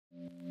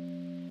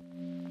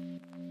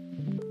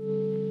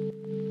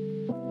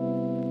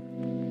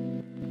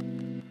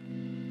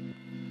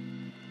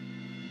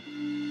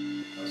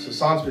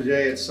Sans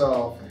Pagaie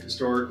itself,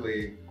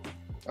 historically,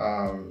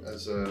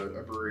 as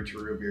a brewery to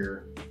root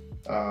beer,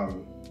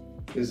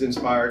 is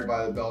inspired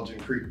by the Belgian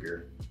kriek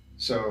beer.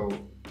 So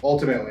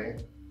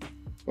ultimately,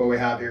 what we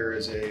have here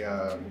is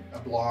a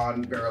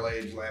blonde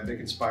barrel-aged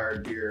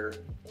lambic-inspired beer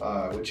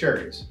with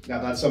cherries. Now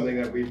that's something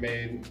that we've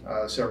made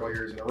several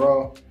years in a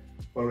row.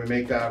 When we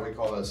make that, we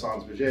call it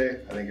Sans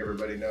Pagaie. I think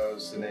everybody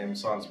knows the name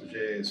Sans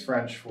Pagaie is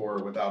French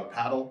for without a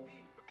paddle.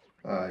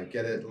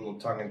 Get it, a little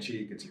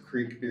tongue-in-cheek. It's a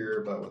kriek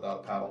beer, but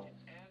without a paddle.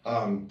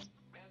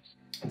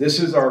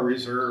 This is our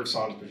reserve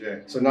Sans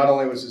Pagaie. So not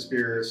only was this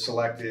beer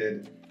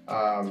selected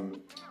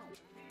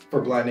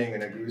for blending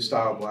in a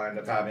goose-style blend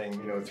of having,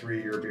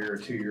 3-year beer,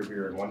 2-year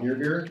beer, and 1-year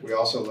beer, we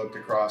also looked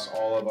across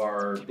all of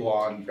our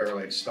blonde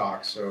barrel-aged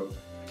stocks. So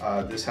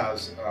this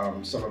has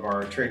some of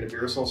our trained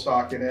beer soul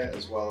stock in it,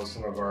 as well as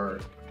some of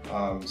our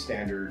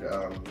standard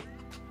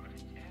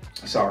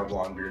sour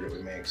blonde beer that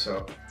we make.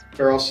 So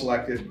barrel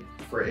selected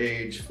for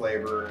age,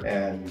 flavor,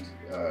 and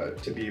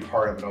to be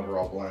part of an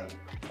overall blend.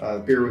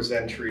 The beer was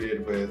then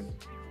treated with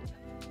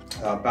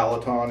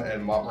Balaton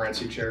and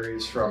Montmorency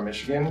cherries from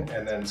Michigan,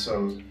 and then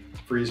some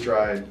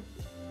freeze-dried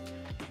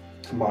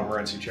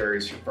Montmorency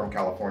cherries from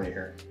California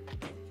here.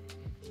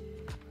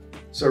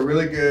 So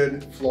really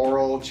good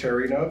floral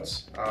cherry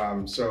notes.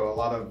 So a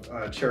lot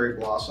of cherry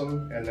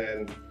blossom, and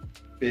then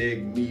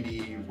big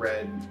meaty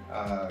red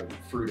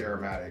fruit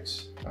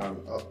aromatics,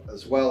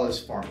 as well as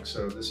funk.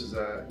 So this is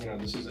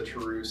a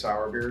true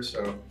sour beer.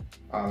 So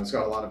it's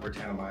got a lot of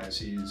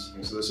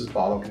Brettanomyces. So this is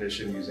bottle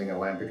conditioned using a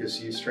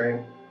Lambicus yeast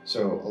strain.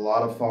 So a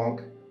lot of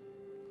funk,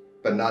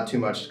 but not too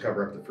much to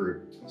cover up the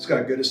fruit. It's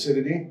got good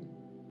acidity,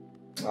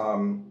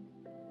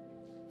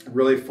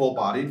 really full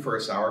bodied for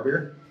a sour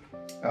beer.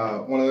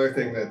 One other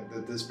thing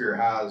that this beer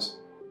has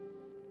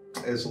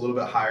is a little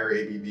bit higher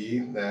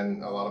ABV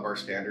than a lot of our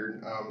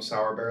standard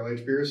sour barrel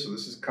aged beers. So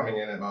this is coming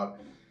in at about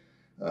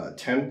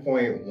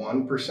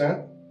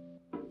 10.1%,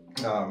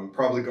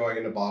 probably going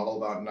into bottle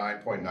about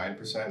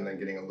 9.9%, and then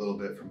getting a little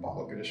bit from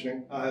bottle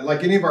conditioning.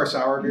 Like any of our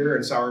sour beer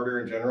and sour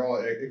beer in general,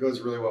 it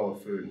goes really well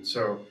with food.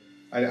 So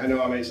I know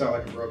I may sound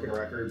like a broken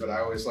record, but I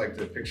always like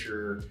to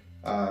picture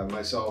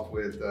myself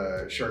with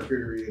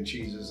charcuterie and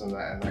cheeses and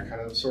that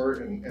kind of sort.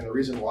 And the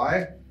reason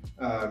why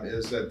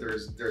is that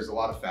there's a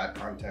lot of fat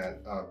content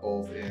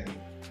both in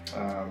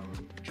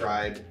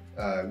dried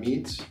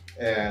meats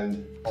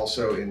and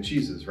also in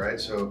cheeses, right?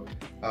 So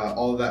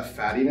all of that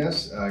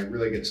fattiness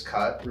really gets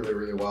cut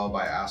really well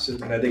by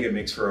acid, and I think it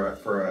makes for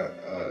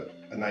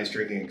a nice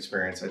drinking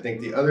experience. I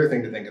think the other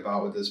thing to think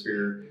about with this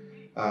beer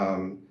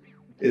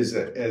is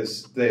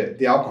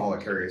the alcohol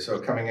it carries. So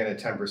coming in at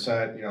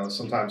 10%,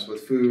 sometimes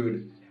with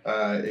food,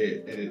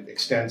 it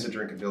extends the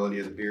drinkability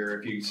of the beer.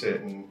 If you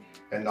sit and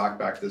knock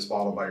back this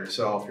bottle by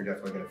yourself, you're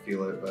definitely going to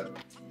feel it. But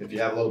if you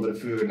have a little bit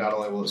of food, not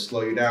only will it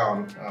slow you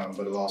down,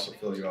 but it'll also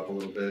fill you up a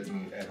little bit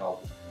and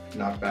help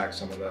knock back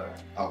some of the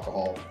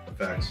alcohol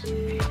effects.